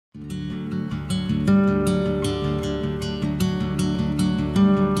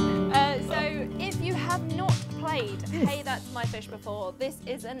my fish before. This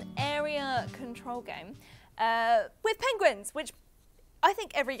is an area control game with penguins, which I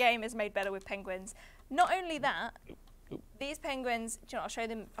think every game is made better with penguins. Not only that, these penguins, you know, I'll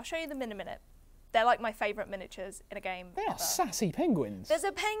show you them in a minute. They're like my favourite miniatures in a game. They are sassy penguins. There's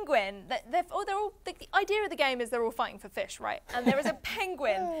a penguin that they're all. The idea of the game is they're all fighting for fish, right? And there is a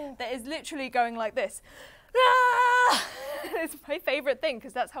penguin that is literally going like this. Ah! It's my favourite thing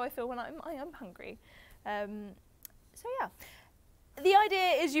because that's how I feel when I am hungry. So yeah, the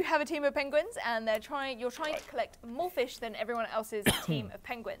idea is you have a team of penguins and you're trying to collect more fish than everyone else's team of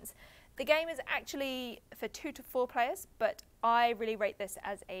penguins. The game is actually for 2 to 4 players, but I really rate this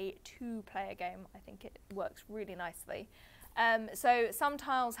as a 2-player game. I think it works really nicely. So some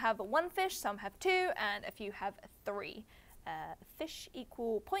tiles have 1 fish, some have 2, and a few have 3. Fish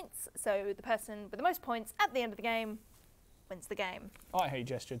equal points, so the person with the most points at the end of the game wins the game. I hate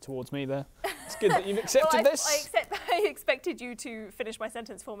gestured towards me there. It's good that you've accepted this. I expected you to finish my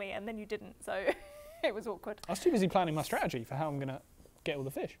sentence for me, and then you didn't, so it was awkward. I was too busy planning my strategy for how I'm going to get all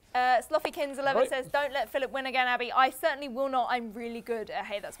the fish. Sloffykins11 says, don't let Philip win again, Abby. I certainly will not. I'm really good at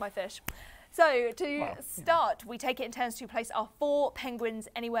Hey, That's My Fish. So to start, we take it in turns to place our 4 penguins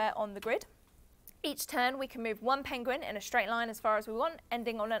anywhere on the grid. Each turn, we can move 1 penguin in a straight line as far as we want,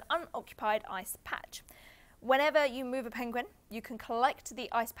 ending on an unoccupied ice patch. Whenever you move a penguin, you can collect the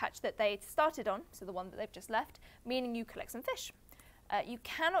ice patch that they started on, so the one that they've just left, meaning you collect some fish. You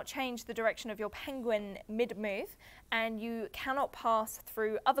cannot change the direction of your penguin mid-move, and you cannot pass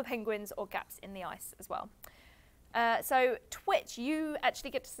through other penguins or gaps in the ice as well. So Twitch, you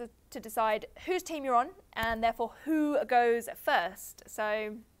actually get to decide whose team you're on, and therefore who goes first.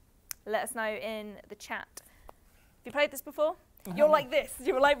 So let us know in the chat. Have you played this before? You're like this.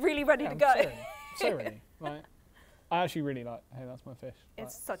 You're like really ready to go. So ready. Right. I actually really like Hey, That's My Fish.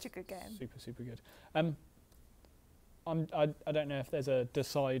 It's such a good game. Super, super good. I don't know if there's a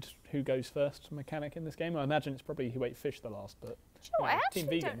decide who goes first mechanic in this game. I imagine it's probably who ate fish the last, but I actually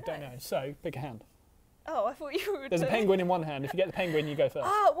Team Vegan, don't know. So pick a hand. Oh, I thought you would. There's a penguin in one hand. If you get the penguin, you go first.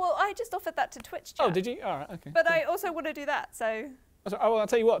 Oh, well, I just offered that to Twitch chat. Oh, did you? All right, okay. But cool. I also want to do that, so. Oh, well, I'll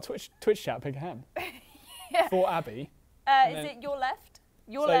tell you what, Twitch chat, pick a hand. Yeah. For Abby. Is it your left?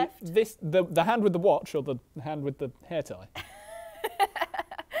 Your left? The hand with the watch or the hand with the hair tie?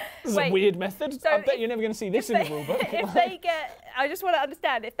 This is a weird method. So I bet you're never going to see this in the rule book. If they get, I just want to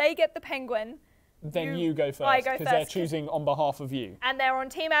understand, if they get the penguin, then you go first. I go first. Because they're choosing on behalf of you. And they're on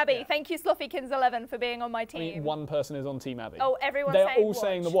Team Abby. Yeah. Thank you, Sloffykins11, for being on my team. I mean, one person is on Team Abby. Oh, everyone's saying They're all watch.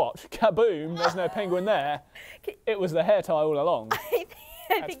 Saying the watch. Kaboom, there's no penguin there. It was the hair tie all along.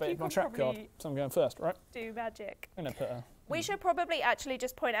 I think you my trap card, so I'm going first, right? Do magic. I'm going to put a... We should probably actually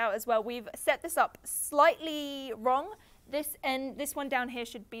just point out as well, we've set this up slightly wrong. This one down here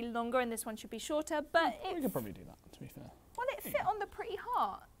should be longer and this one should be shorter, but we could probably do that, to be fair. Well, it fit on the pretty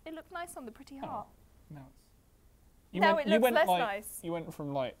heart. It looked nice on the pretty heart. Now it looks less nice. You went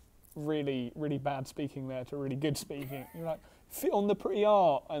from like really, really bad speaking there to really good speaking. You're like, fit on the pretty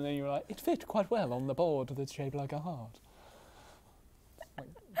heart, and then you were like, it fit quite well on the board that's shaped like a heart. Like,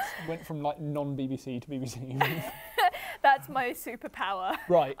 went from like non-BBC to BBC. That's my superpower.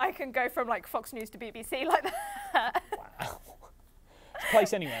 Right. I can go from like Fox News to BBC like that. Wow.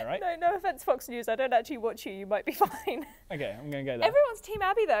 Place anywhere, right? No offense, Fox News. I don't actually watch you. You might be fine. Okay, I'm going to go there. Everyone's Team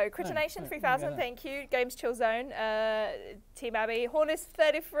Abby though. Critination 3000, thank you. Games Chill Zone, Team Abby. Hornus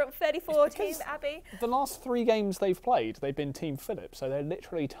 34, Team Abby. The last 3 games they've played, they've been Team Philip, so they're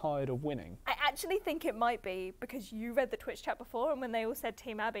literally tired of winning. I actually think it might be because you read the Twitch chat before, and when they all said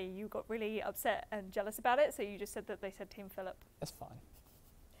Team Abby, you got really upset and jealous about it, so you just said that they said Team Philip. That's fine.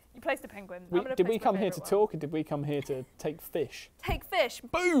 You placed a penguin. Did we come here to talk, or did we come here to take fish? Take fish.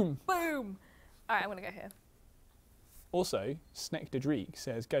 Boom! Boom! All right, I'm going to go here. Also, Sneck de Dreek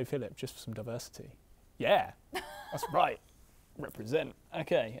says, go Philip, just for some diversity. Yeah, that's right. Represent.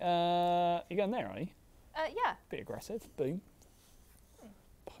 Okay, you're going there, are you? Yeah. Bit aggressive. Boom.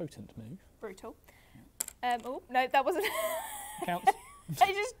 Potent move. Brutal. Oh, no, that wasn't... Counts.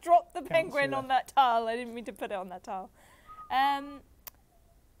 I just dropped the penguin on that tile. I didn't mean to put it on that tile.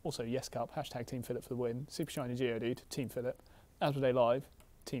 Also, Yes Cup, hashtag Team Philip for the win. Super Shiny Geodude, Team Philip. Asmodee Live,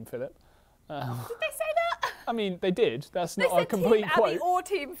 Team Philip. Did they say that? I mean, they did. That's not a complete Team quote. Abby or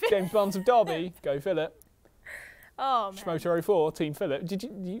Team Philip. James Barnes of Derby, go Philip. Oh, man. Schmoter04, Team Philip. Did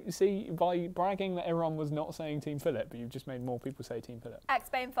you see, by bragging that everyone was not saying Team Philip, but you've just made more people say Team Philip?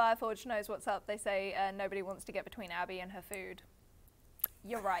 Axbane Fireforge knows what's up. They say nobody wants to get between Abby and her food.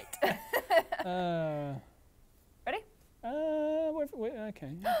 You're right. Ready?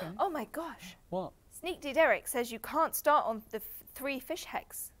 Okay. Oh my gosh. What? Sneak D Derek says you can't start on the 3 fish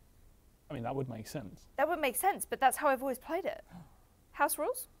hex. I mean, that would make sense. That would make sense, but that's how I've always played it. House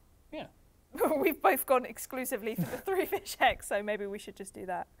rules? Yeah. We've both gone exclusively for the 3-fish hex, so maybe we should just do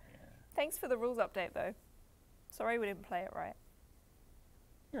that. Yeah. Thanks for the rules update, though. Sorry we didn't play it right.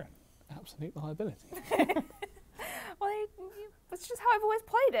 You're an absolute liability. Well, it's just how I've always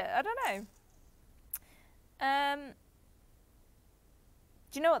played it. I don't know.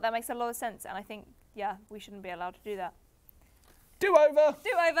 Do you know what? That makes a lot of sense, and I think, yeah, we shouldn't be allowed to do that. Do over!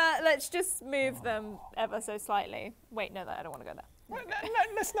 Do over. Let's just move them ever so slightly. Wait, no, I don't want to go there. No,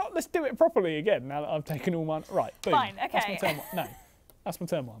 let's do it properly again now that I've taken all mine. Right, boom. Fine, okay. That's my turn one. No, that's my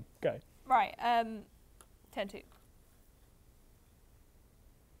turn one. Go. Right, turn 2.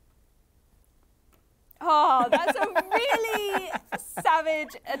 Oh, that's a really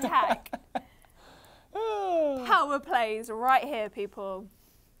savage attack. Power plays right here, people.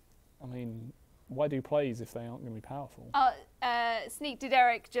 I mean, why do plays if they aren't going to be powerful? Sneak to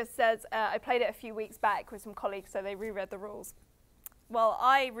Derek just says, I played it a few weeks back with some colleagues, so they reread the rules. Well,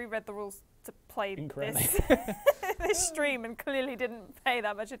 I reread the rules to play this stream and clearly didn't pay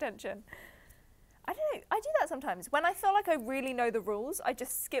that much attention. I don't know, I do that sometimes. When I feel like I really know the rules, I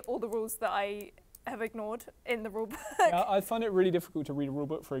just skip all the rules that I have ignored in the rulebook. Yeah, I find it really difficult to read a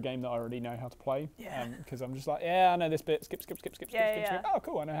rulebook for a game that I already know how to play. Because I'm just like, yeah, I know this bit, skip. Oh,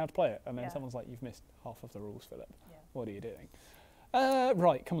 cool, I know how to play it. And then someone's like, you've missed half of the rules, Philip. Yeah. What are you doing?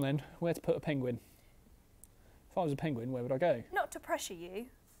 Right, come on then. Where to put a penguin? If I was a penguin, where would I go? Not to pressure you.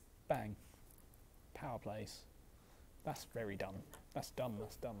 Bang. Power plays. That's very dumb. That's dumb.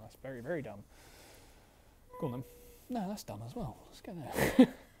 That's very, very dumb. Go on then. No, that's dumb as well. Let's go there.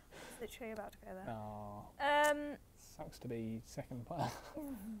 Literally about to go there. Oh. Sucks to be second player.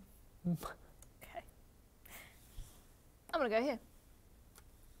 Okay. I'm going to go here.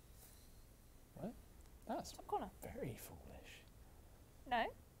 What? That's corner. Very foolish. No.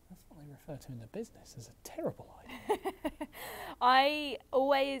 That's what they refer to in the business as a terrible idea. I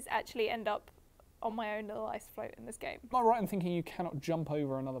always actually end up on my own little ice float in this game. Am I right in thinking you cannot jump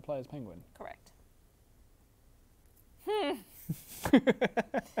over another player's penguin? Correct.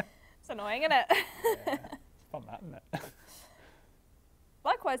 It's annoying, isn't it? Yeah, it's fun that, isn't it?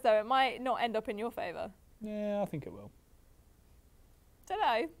 Likewise, though, it might not end up in your favour. Yeah, I think it will. Don't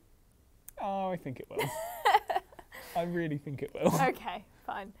know. Oh, I think it will. I really think it will. Okay,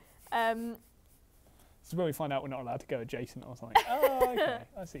 fine. This is where we find out we're not allowed to go adjacent or something. Oh, okay.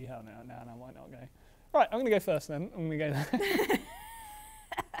 I see how now. No, I might not go. Right, I'm going to go first then. I'm going to go there.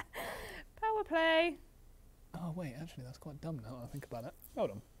 Power play. Oh, wait, actually, that's quite dumb now that I think about it.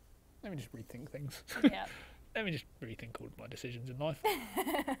 Hold on. Let me just rethink things. Yeah. Let me just rethink all of my decisions in life.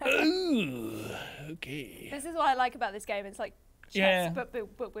 Ooh, okay. This is what I like about this game. It's like chess, but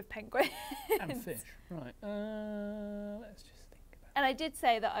with penguins. And fish. Right. Let's just think about it. And I did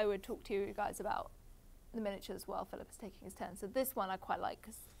say that I would talk to you guys about the miniatures while Philip is taking his turn. So this one I quite like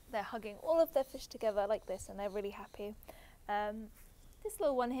because they're hugging all of their fish together like this and they're really happy. This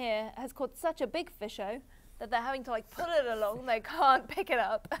little one here has caught such a big fisho that they're having to like pull it along. They can't pick it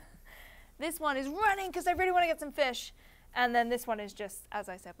up. This one is running because they really want to get some fish. And then this one is just, as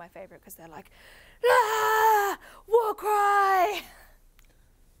I said, my favourite because they're like, ah, war cry.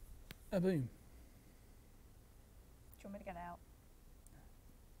 A boom. Do you want me to get out?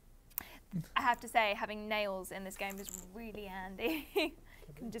 I have to say, having nails in this game is really handy. You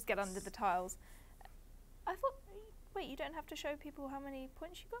can just get under the tiles. I thought, wait, you don't have to show people how many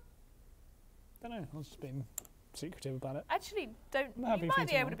points you got? Don't know, I was just being secretive about it. Actually, don't. You might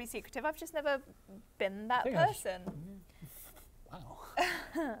be able to be secretive. I've just never been that person. Wow. Let's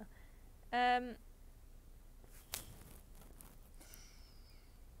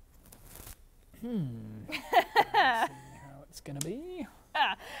see how it's going to be.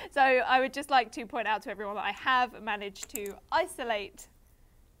 So I would just like to point out to everyone that I have managed to isolate.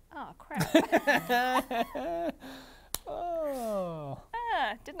 Oh, crap. Oh.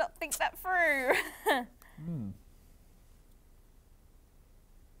 Did not think that through.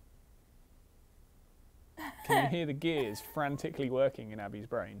 Can you hear the gears frantically working in Abby's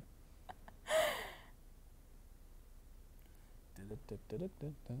brain?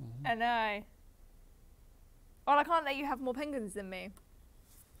 I know. Well, I can't let you have more penguins than me.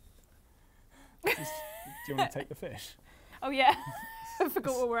 Do you want to take the fish? Oh, yeah. I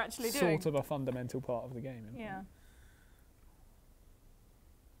forgot what we're actually doing. Sort of a fundamental part of the game, isn't it?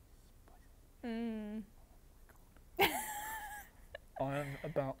 I am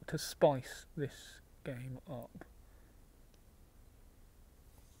about to spice this game up.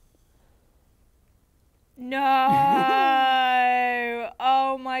 No!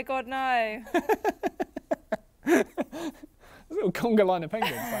 Oh my god, no. Is little conga line of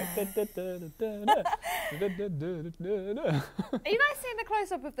penguins. Like, Are you guys seeing the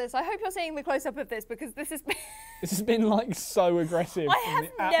close-up of this? I hope you're seeing the close-up of this because this has been... This has been like so aggressive from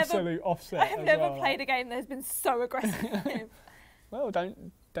the absolute offset. I have never played a game that has been so aggressive. Well,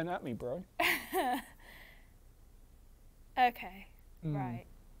 don't at me, bro. Okay, right.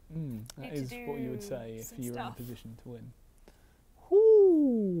 That is what you would say if you were in a position to win.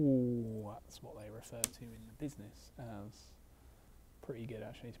 Ooh, that's what they refer to in the business as pretty good,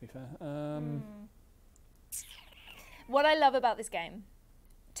 actually, to be fair. What I love about this game,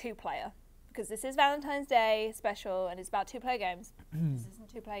 2-player, because this is Valentine's Day special and it's about 2-player games. This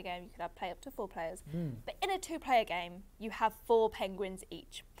isn't a 2-player game, you could have play up to 4 players. But in a 2-player game, you have 4 penguins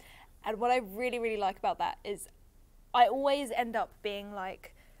each. And what I really, really like about that is I always end up being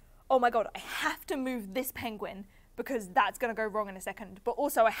like, oh my god, I have to move this penguin because that's going to go wrong in a second. But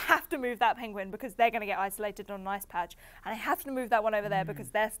also I have to move that penguin because they're going to get isolated on an ice patch. And I have to move that one over there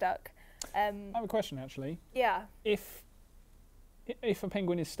because they're stuck. I have a question, actually. Yeah. If a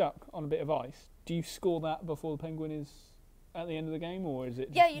penguin is stuck on a bit of ice, do you score that before the penguin is at the end of the game, or is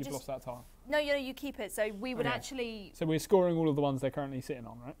it just, you've lost that tile? No, you keep it. So we would actually... So we're scoring all of the ones they're currently sitting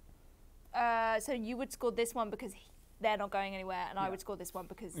on, right? So you would score this one because they're not going anywhere, and I would score this one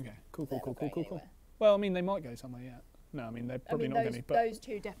because... Okay, cool. Well, I mean, they might go somewhere yet. No, I mean, they're probably not going to. But those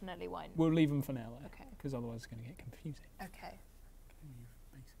 2 definitely won't. We'll leave them for now, though. Okay. Because otherwise it's going to get confusing. Okay.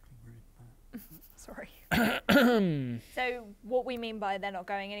 Basically ruined that. Sorry. So what we mean by they're not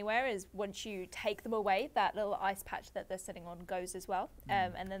going anywhere is once you take them away, that little ice patch that they're sitting on goes as well.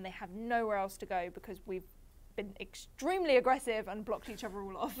 And then they have nowhere else to go because we've been extremely aggressive and blocked each other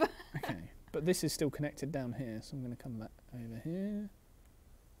all off. Okay. But this is still connected down here, so I'm going to come back over here.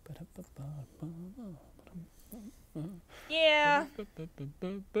 Yeah.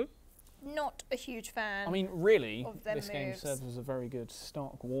 Not a huge fan. I mean, really, this moves. game serves as a very good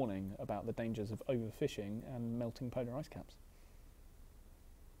stark warning about the dangers of overfishing and melting polar ice caps.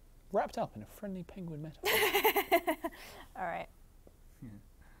 Wrapped up in a friendly penguin metaphor. All right.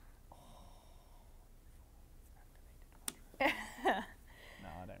 No,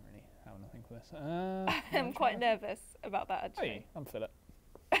 I don't really have anything for this. I'm quite nervous about that, actually. Hey, I'm Philip.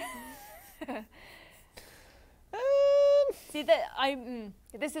 See,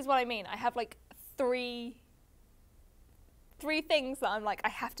 this is what I mean. I have like three things that I'm like, I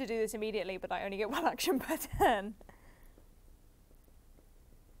have to do this immediately, but I only get 1 action per turn.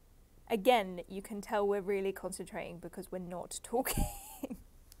 Again, you can tell we're really concentrating because we're not talking.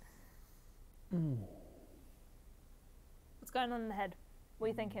 What's going on in the head? What are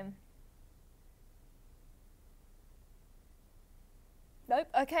you thinking? Nope.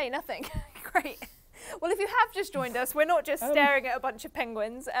 Okay, nothing. Great. Well, if you have just joined us, we're not just staring at a bunch of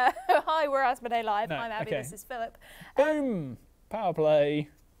penguins. Hi, we're Asmodee Live. No, I'm Abby, this is Philip. Boom! Power play.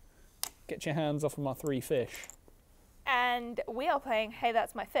 Get your hands off of my 3 fish. And we are playing Hey,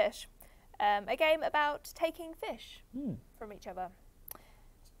 That's My Fish, a game about taking fish from each other.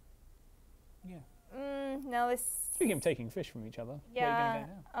 Yeah. Now this... Speaking of taking fish from each other, yeah, where are you going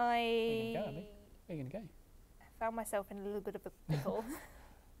to go now? Where are you going to go, Abby? Where are you going to go? I found myself in a little bit of a pickle.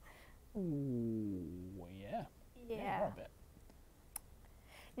 Ooh, yeah. Yeah. A bit.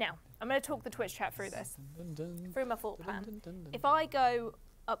 Now, I'm going to talk the Twitch chat through this, through my thought plan. If I go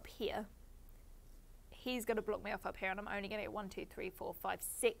up here, he's going to block me off up here, and I'm only going to get 1, 2, 3, 4, 5,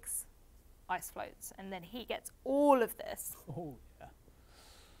 6 ice floats, and then he gets all of this. Oh, yeah.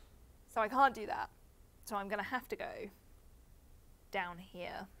 So I can't do that. So I'm going to have to go down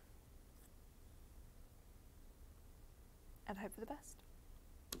here and hope for the best.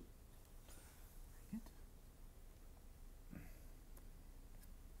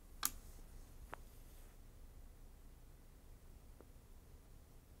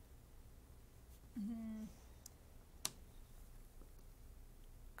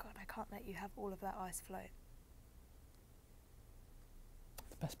 God, I can't let you have all of that ice float.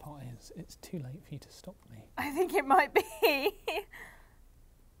 The best part is, it's too late for you to stop me. I think it might be.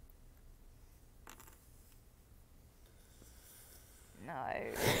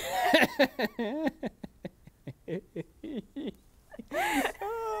 No.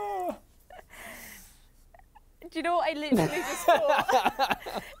 Do you know what I literally just thought?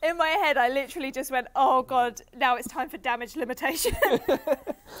 In my head, I literally just went, oh God, now it's time for damage limitation.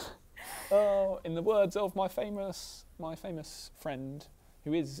 Oh, in the words of my famous friend,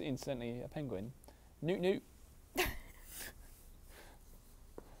 who is incidentally a penguin, Newt Newt.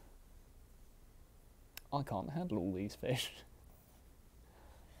 I can't handle all these fish.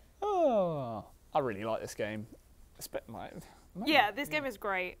 Oh, I really like this game. Yeah, this game is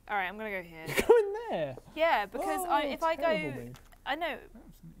great. All right, I'm gonna go here. Go in there. Yeah, because if I go, Mood. I know.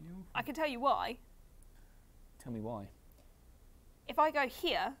 I can tell you why. Tell me why. If I go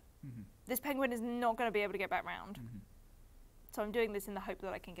here, this penguin is not going to be able to get back round. So I'm doing this in the hope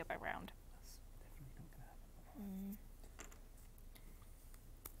that I can get back round. That's definitely not going to happen.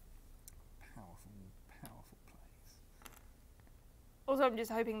 Powerful plays. Also, I'm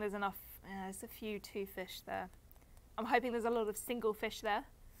just hoping there's enough. There's a few 2 fish there. I'm hoping there's a lot of single fish there.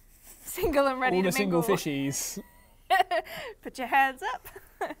 Single and ready to mingle. All the single fishies. Put your hands up.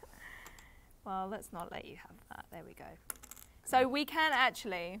 Well, let's not let you have that. There we go. So we can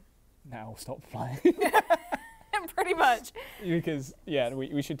actually... Now stop playing. Pretty much. Because, yeah,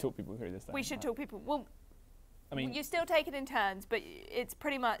 we should talk people through this thing. We should talk people... Well, I mean, you still take it in turns, but it's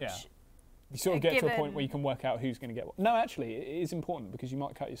pretty much... Yeah. You sort of get to a point where you can work out who's going to get what. No, actually, it is important because you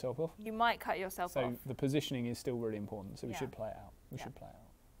might cut yourself off. You might cut yourself off. So the positioning is still really important, so we should play it out. We Yeah. should play it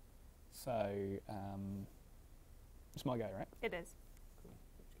out. So, it's my go, right? It is. Cool. In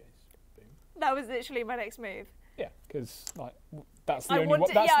which case, boom. That was literally my next move. Yeah, because like that's the I only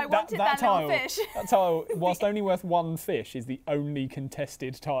wanted, that's, I wanted that tile, little fish. That tile, whilst only worth 1 fish, is the only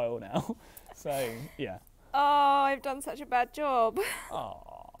contested tile now. So, yeah. Oh, I've done such a bad job. Aww.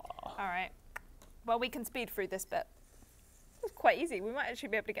 All right. Well, we can speed through this bit. It's quite easy. We might actually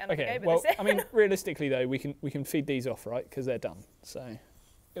be able to get another Okay, go well, with this. I mean, realistically though, we can feed these off, right? Because they're done. So,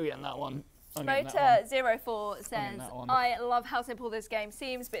 you're getting that one. Motor04 says, that one. I love how simple this game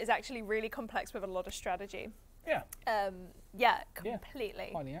seems, but it's actually really complex with a lot of strategy. Yeah. Yeah, completely.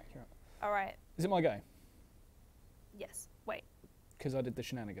 Yeah, highly accurate. All right. Is it my go? Yes. Wait. Because I did the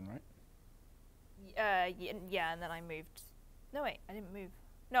shenanigan, right? Yeah, and then I moved. No, wait, I didn't move.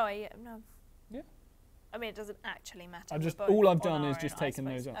 No, no. Yeah. I mean, it doesn't actually matter. All I've done is just taken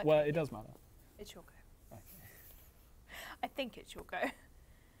those off. Okay. Well, it does matter. It's your go. Okay. I think it's your go.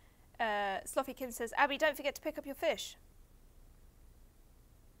 Sloffykin says, Abby, don't forget to pick up your fish.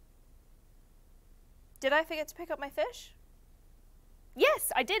 Did I forget to pick up my fish?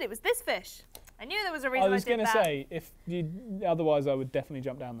 Yes, I did. It was this fish. I knew there was a reason I did that. I was going to say, if you, otherwise I would definitely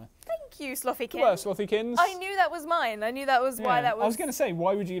jump down there. Thank you, Sloffykin. Well, Sloffykins. I knew that was mine. I knew that was why that was... I was going to say,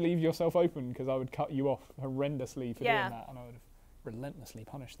 why would you leave yourself open? Because I would cut you off horrendously for doing that, and I would have relentlessly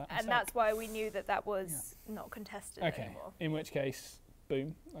punished that mistake. And that's why we knew that that was not contested anymore. In which case,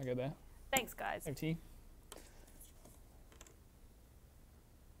 boom, I go there. Thanks, guys. Over to you.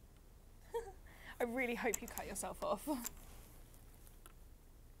 I really hope you cut yourself off.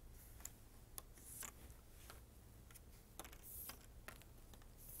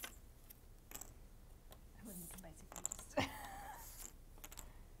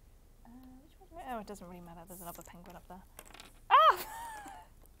 Oh, it doesn't really matter. There's another penguin up there. Ah!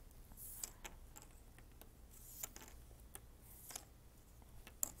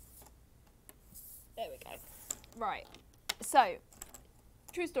 There we go. Right. So,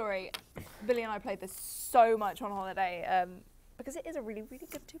 true story. Billy and I played this so much on holiday because it is a really, really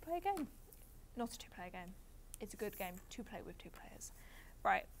good 2-player game. Not a 2-player game. It's a good game to play with 2 players.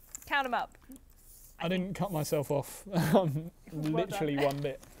 Right. Count them up. I didn't cut myself off. Literally well 1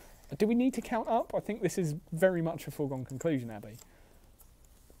 bit. Do we need to count up? I think this is very much a foregone conclusion, Abby.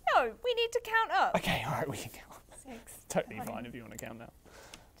 No, we need to count up. Okay, all right, we can count up. 6, Totally 9, fine if you want to count now.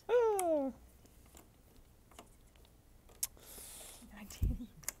 19,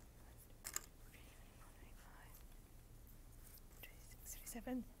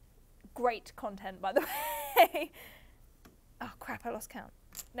 37. Great content, by the way. Oh crap, I lost count.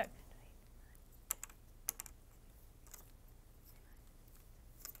 No.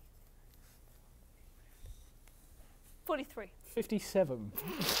 43. 57.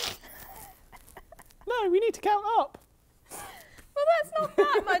 No, we need to count up. Well, that's not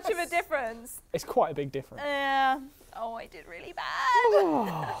that much of a difference. It's quite a big difference. Yeah. Oh, I did really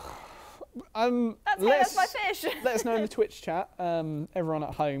bad. That's my fish. Let us know in the Twitch chat, everyone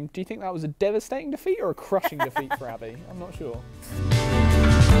at home, do you think that was a devastating defeat or a crushing defeat for Abby? I'm not sure.